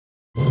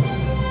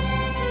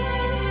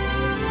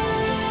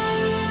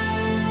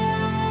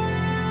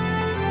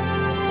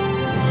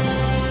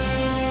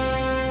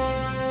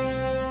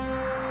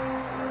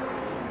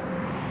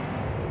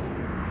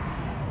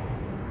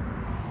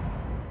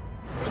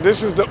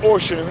This is the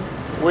ocean.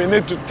 We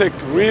need to take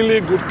really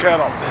good care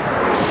of this.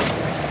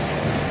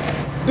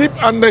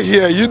 Deep under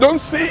here, you don't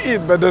see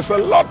it, but there's a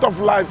lot of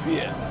life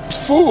here.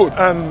 Food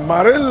and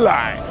marine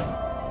life.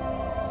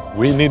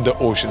 We need the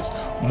oceans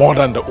more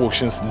than the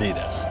oceans need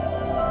us.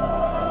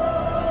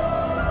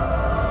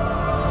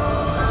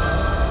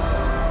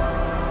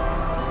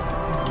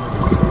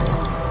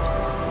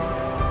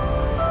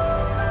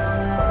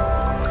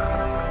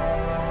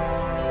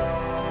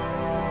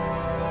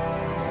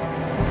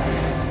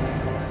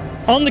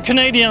 On the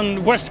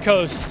Canadian west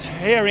coast,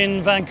 here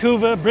in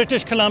Vancouver,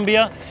 British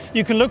Columbia,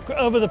 you can look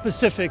over the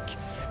Pacific.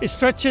 It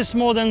stretches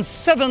more than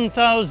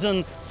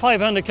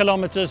 7,500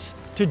 kilometers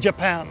to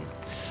Japan.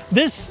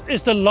 This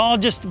is the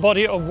largest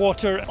body of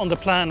water on the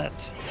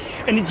planet,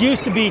 and it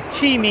used to be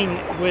teeming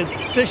with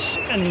fish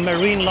and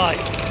marine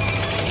life.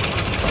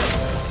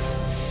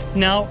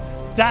 Now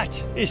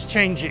that is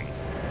changing.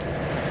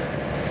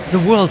 The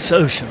world's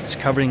oceans,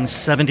 covering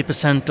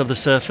 70% of the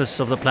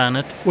surface of the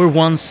planet, were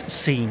once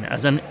seen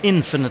as an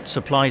infinite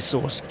supply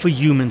source for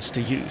humans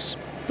to use.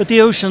 But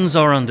the oceans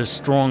are under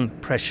strong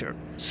pressure.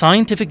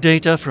 Scientific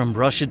data from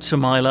Rashid,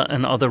 Sumaila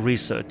and other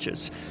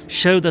researchers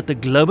show that the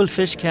global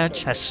fish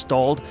catch has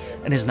stalled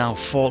and is now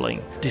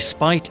falling,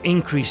 despite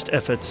increased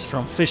efforts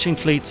from fishing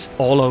fleets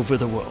all over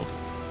the world.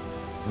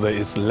 There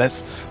is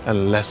less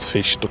and less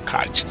fish to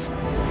catch.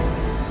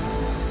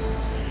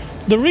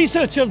 The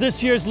research of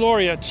this year's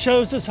Laureate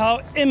shows us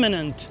how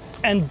imminent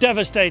and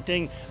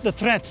devastating the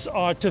threats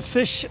are to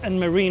fish and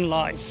marine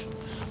life.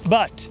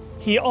 But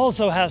he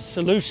also has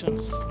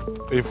solutions.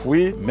 If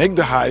we make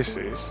the high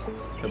seas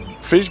the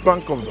fish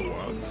bank of the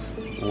world,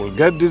 we'll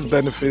get these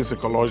benefits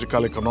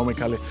ecologically,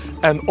 economically,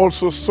 and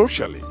also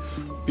socially.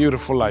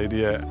 Beautiful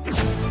idea.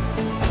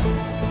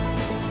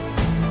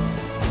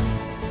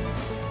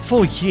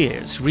 For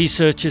years,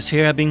 researchers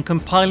here have been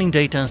compiling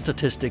data and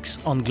statistics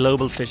on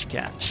global fish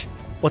catch.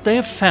 What they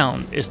have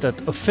found is that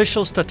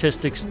official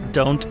statistics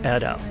don't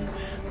add up.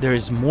 There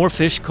is more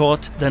fish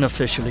caught than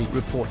officially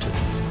reported.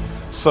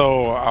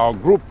 So our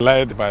group,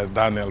 led by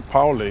Daniel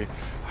Pauli,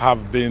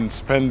 have been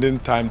spending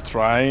time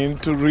trying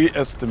to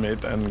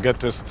re-estimate and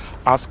get us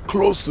as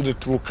close to the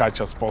true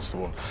catch as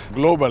possible.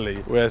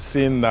 Globally, we're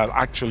seeing that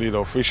actually the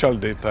official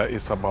data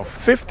is about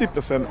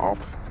 50% up.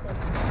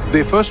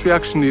 The first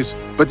reaction is,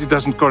 but it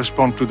doesn't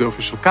correspond to the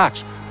official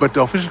catch. But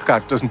the official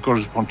catch doesn't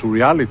correspond to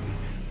reality.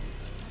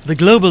 The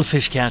global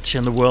fish catch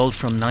in the world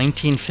from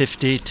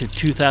 1950 to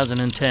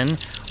 2010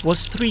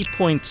 was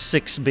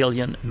 3.6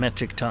 billion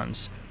metric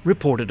tons,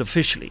 reported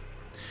officially.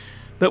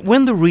 But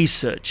when the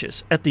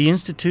researchers at the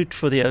Institute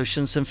for the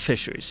Oceans and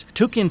Fisheries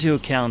took into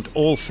account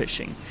all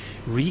fishing,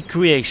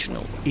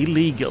 recreational,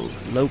 illegal,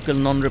 local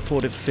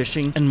non-reported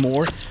fishing and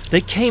more, they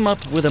came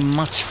up with a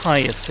much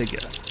higher figure,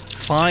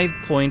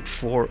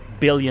 5.4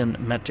 billion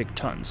metric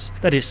tons.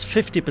 That is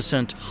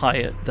 50%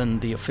 higher than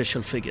the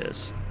official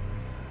figures.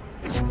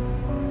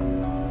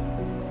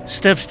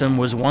 Stevston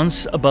was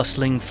once a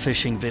bustling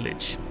fishing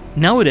village.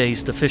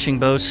 Nowadays, the fishing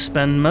boats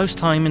spend most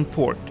time in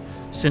port,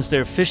 since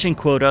their fishing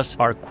quotas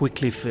are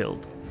quickly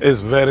filled. It's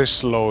very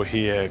slow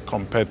here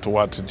compared to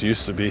what it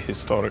used to be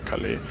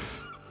historically.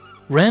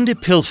 Randy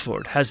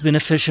Pilford has been a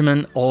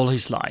fisherman all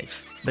his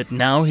life, but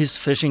now his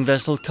fishing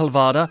vessel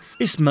Calvada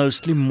is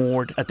mostly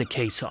moored at the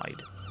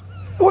quayside.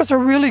 It was a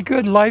really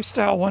good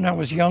lifestyle when I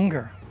was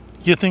younger.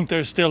 You think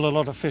there's still a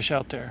lot of fish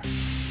out there?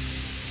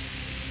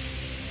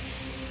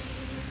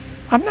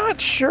 I'm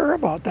not sure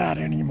about that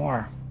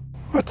anymore.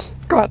 It's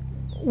got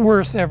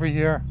worse every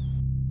year.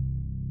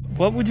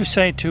 What would you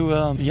say to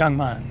a young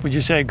man? Would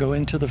you say go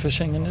into the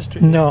fishing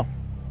industry? No.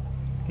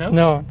 No?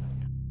 No.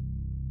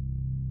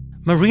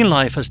 Marine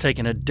life has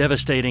taken a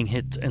devastating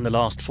hit in the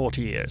last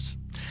 40 years.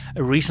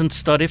 A recent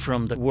study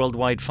from the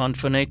Worldwide Fund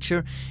for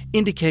Nature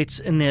indicates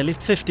a nearly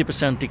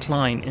 50%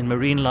 decline in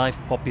marine life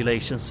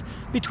populations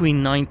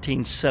between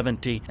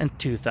 1970 and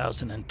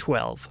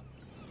 2012.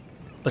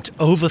 But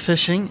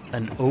overfishing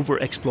and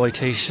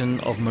overexploitation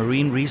of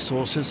marine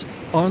resources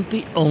aren't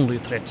the only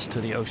threats to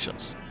the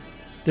oceans.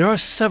 There are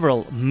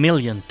several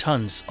million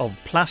tons of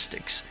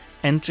plastics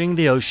entering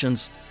the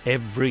oceans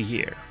every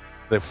year.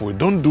 If we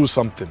don't do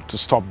something to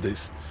stop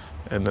this,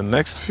 in the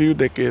next few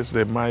decades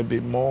there might be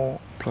more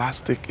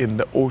plastic in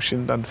the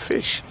ocean than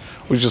fish,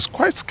 which is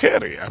quite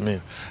scary.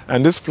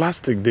 And this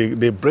plastic,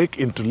 they break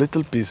into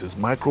little pieces,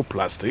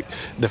 microplastic.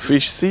 The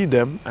fish see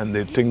them and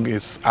they think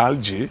it's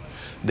algae.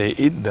 They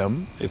eat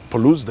them, it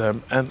pollutes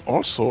them, and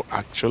also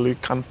actually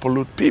can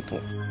pollute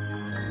people.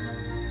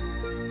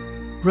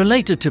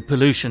 Related to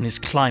pollution is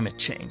climate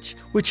change,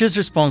 which is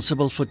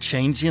responsible for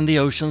changing the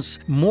oceans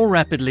more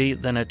rapidly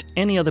than at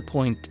any other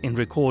point in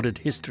recorded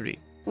history.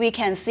 We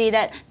can see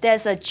that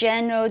there's a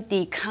general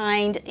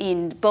decline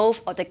in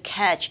both of the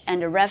catch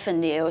and the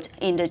revenue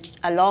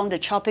along the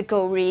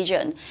tropical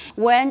region.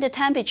 When the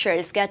temperature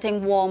is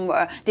getting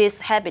warmer, this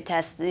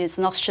habitat is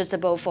not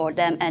suitable for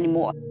them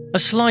anymore. A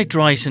slight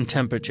rise in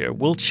temperature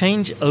will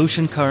change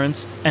ocean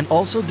currents and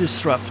also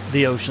disrupt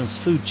the ocean's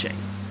food chain.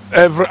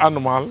 Every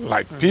animal,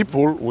 like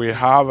people, we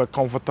have a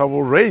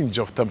comfortable range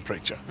of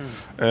temperature.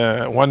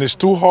 When it's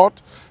too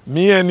hot,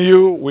 me and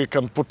you, we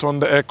can put on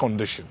the air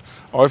condition.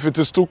 Or if it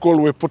is too cold,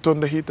 we put on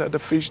the heater. The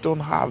fish don't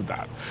have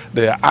that.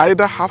 They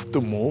either have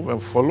to move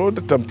and follow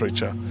the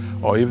temperature,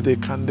 or if they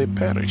can, they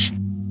perish.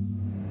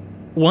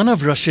 One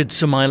of Rashid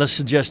Sumaila's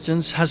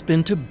suggestions has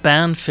been to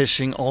ban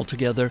fishing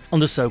altogether on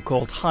the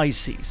so-called high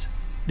seas.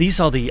 These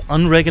are the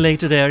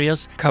unregulated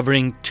areas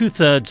covering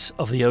 2/3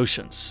 of the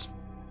oceans.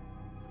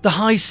 The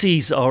high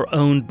seas are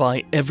owned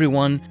by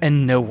everyone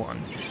and no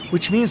one,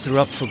 which means they're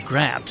up for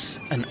grabs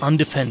and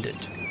undefended.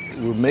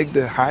 We make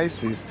the high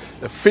seas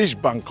the fish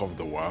bank of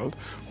the world,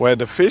 where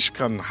the fish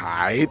can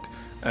hide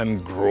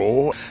and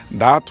grow.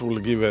 That will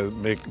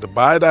make the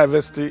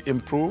biodiversity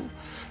improve.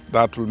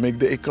 That will make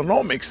the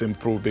economics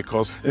improve,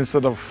 because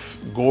instead of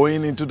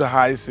going into the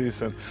high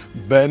seas and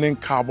burning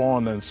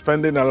carbon and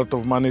spending a lot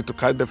of money to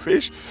catch the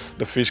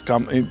fish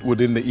come in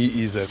within the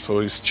EEZ, so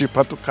it's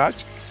cheaper to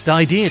catch. The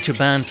idea to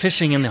ban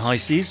fishing in the high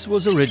seas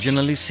was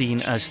originally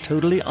seen as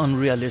totally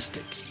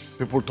unrealistic.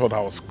 People thought I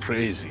was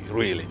crazy,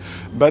 really.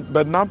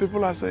 But now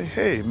people are saying,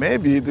 hey,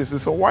 maybe this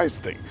is a wise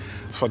thing.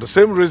 For the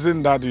same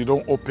reason that you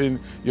don't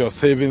open your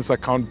savings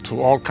account to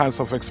all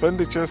kinds of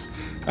expenditures.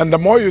 And the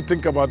more you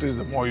think about it,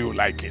 the more you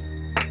like it.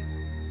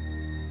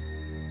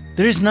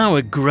 There is now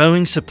a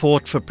growing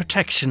support for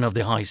protection of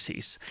the high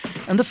seas.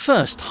 And the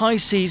first high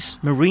seas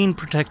marine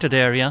protected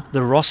area,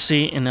 the Ross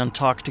Sea in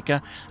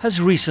Antarctica,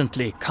 has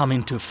recently come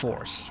into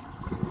force.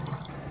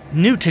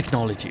 New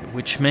technology,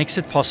 which makes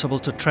it possible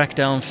to track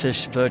down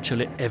fish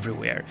virtually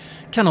everywhere,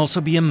 can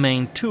also be a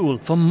main tool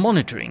for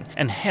monitoring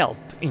and help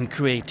in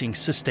creating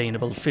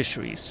sustainable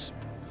fisheries.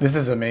 This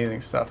is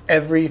amazing stuff.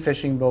 Every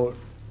fishing boat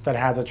that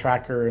has a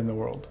tracker in the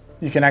world,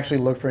 you can actually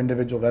look for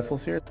individual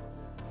vessels here.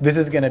 This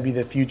is going to be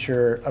the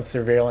future of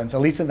surveillance,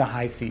 at least in the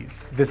high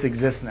seas. This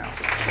exists now.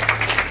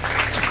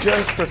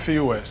 Just a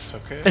few words,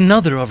 okay?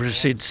 Another of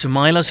Rashid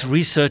Sumaila's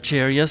research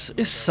areas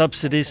is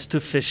subsidies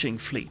to fishing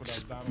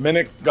fleets.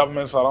 Many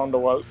governments around the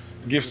world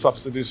give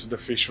subsidies to the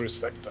fisheries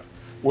sector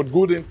with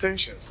good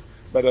intentions.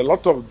 But a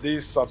lot of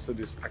these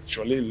subsidies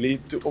actually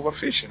lead to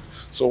overfishing.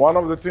 So one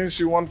of the things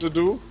you want to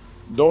do,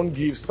 don't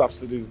give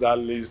subsidies that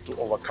leads to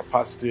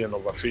overcapacity and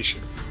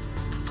overfishing.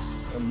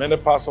 In many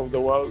parts of the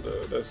world,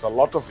 there's a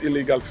lot of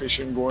illegal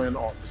fishing going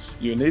on.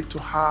 You need to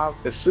have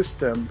a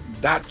system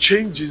that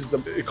changes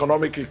the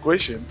economic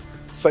equation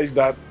such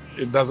that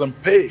it doesn't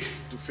pay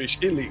to fish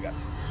illegal.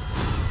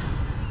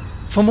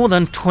 For more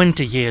than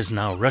 20 years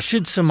now,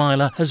 Rashid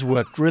Sumaila has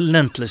worked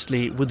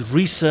relentlessly with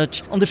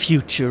research on the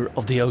future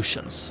of the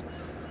oceans.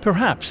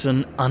 Perhaps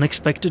an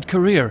unexpected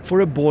career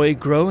for a boy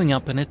growing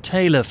up in a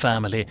tailor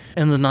family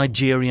in the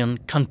Nigerian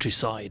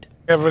countryside.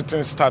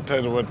 Everything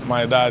started with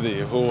my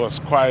daddy, who was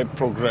quite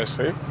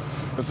progressive.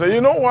 He said,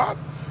 you know what?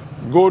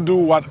 Go do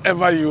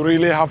whatever you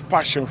really have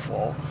passion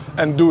for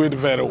and do it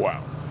very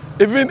well.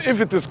 Even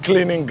if it is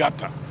cleaning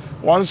gutter,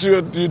 once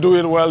you do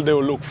it well, they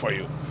will look for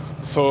you.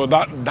 So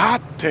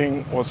that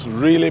thing was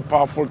really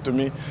powerful to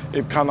me.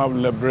 It kind of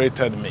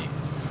liberated me.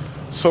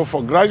 So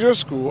for graduate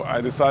school,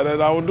 I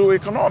decided I would do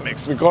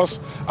economics because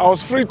I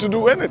was free to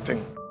do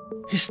anything.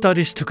 His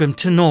studies took him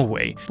to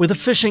Norway, where the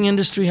fishing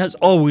industry has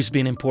always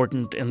been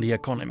important in the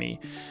economy,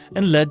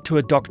 and led to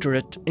a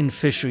doctorate in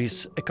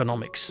fisheries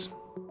economics.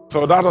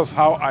 So that was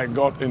how I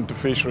got into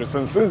fisheries,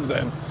 and since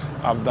then,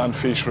 I've done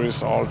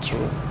fisheries all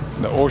through.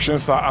 The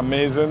oceans are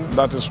amazing.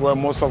 That is where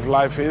most of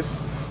life is,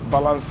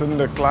 balancing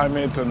the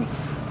climate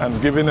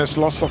and giving us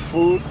lots of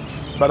food.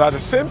 But at the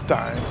same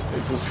time,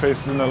 it is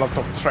facing a lot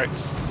of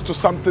threats to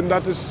something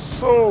that is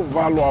so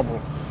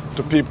valuable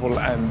to people,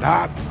 and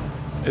that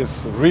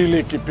is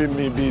really keeping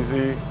me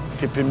busy,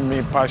 keeping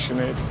me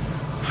passionate.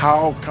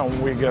 How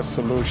can we get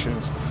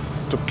solutions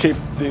to keep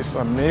this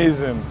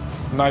amazing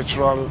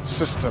natural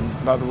system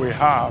that we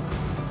have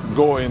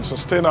going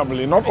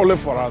sustainably, not only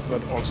for us,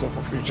 but also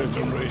for future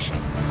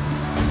generations?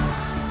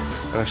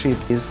 Rashid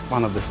is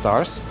one of the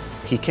stars.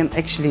 He can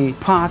actually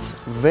pass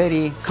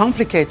very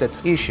complicated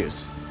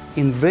issues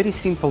in very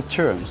simple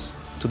terms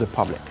to the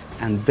public,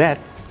 and that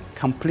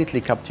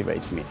completely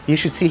captivates me. You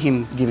should see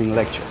him giving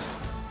lectures.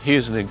 He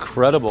is an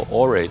incredible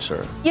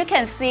orator. You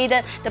can see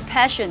that the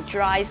passion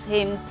drives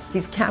him.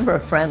 He's camera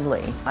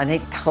friendly and he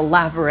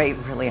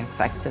collaborates really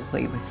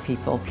effectively with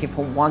people.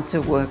 People want to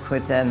work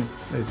with him.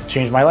 It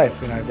changed my life,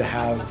 to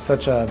have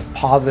such a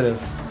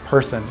positive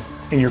person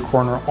in your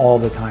corner all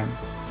the time.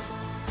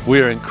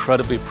 We are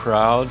incredibly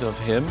proud of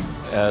him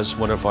as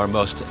one of our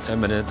most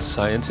eminent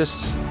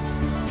scientists.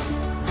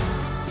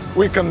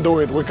 We can do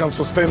it. We can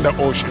sustain the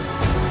ocean.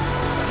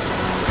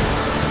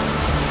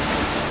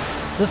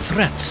 The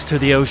threats to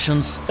the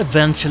oceans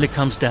eventually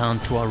comes down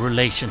to our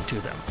relation to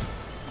them.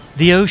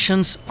 The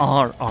oceans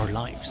are our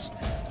lives.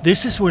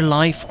 This is where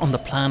life on the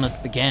planet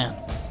began.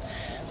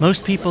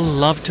 Most people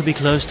love to be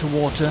close to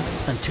water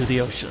and to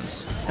the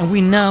oceans. And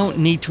we now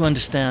need to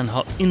understand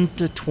how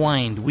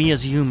intertwined we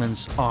as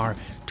humans are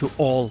to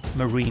all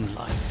marine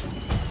life.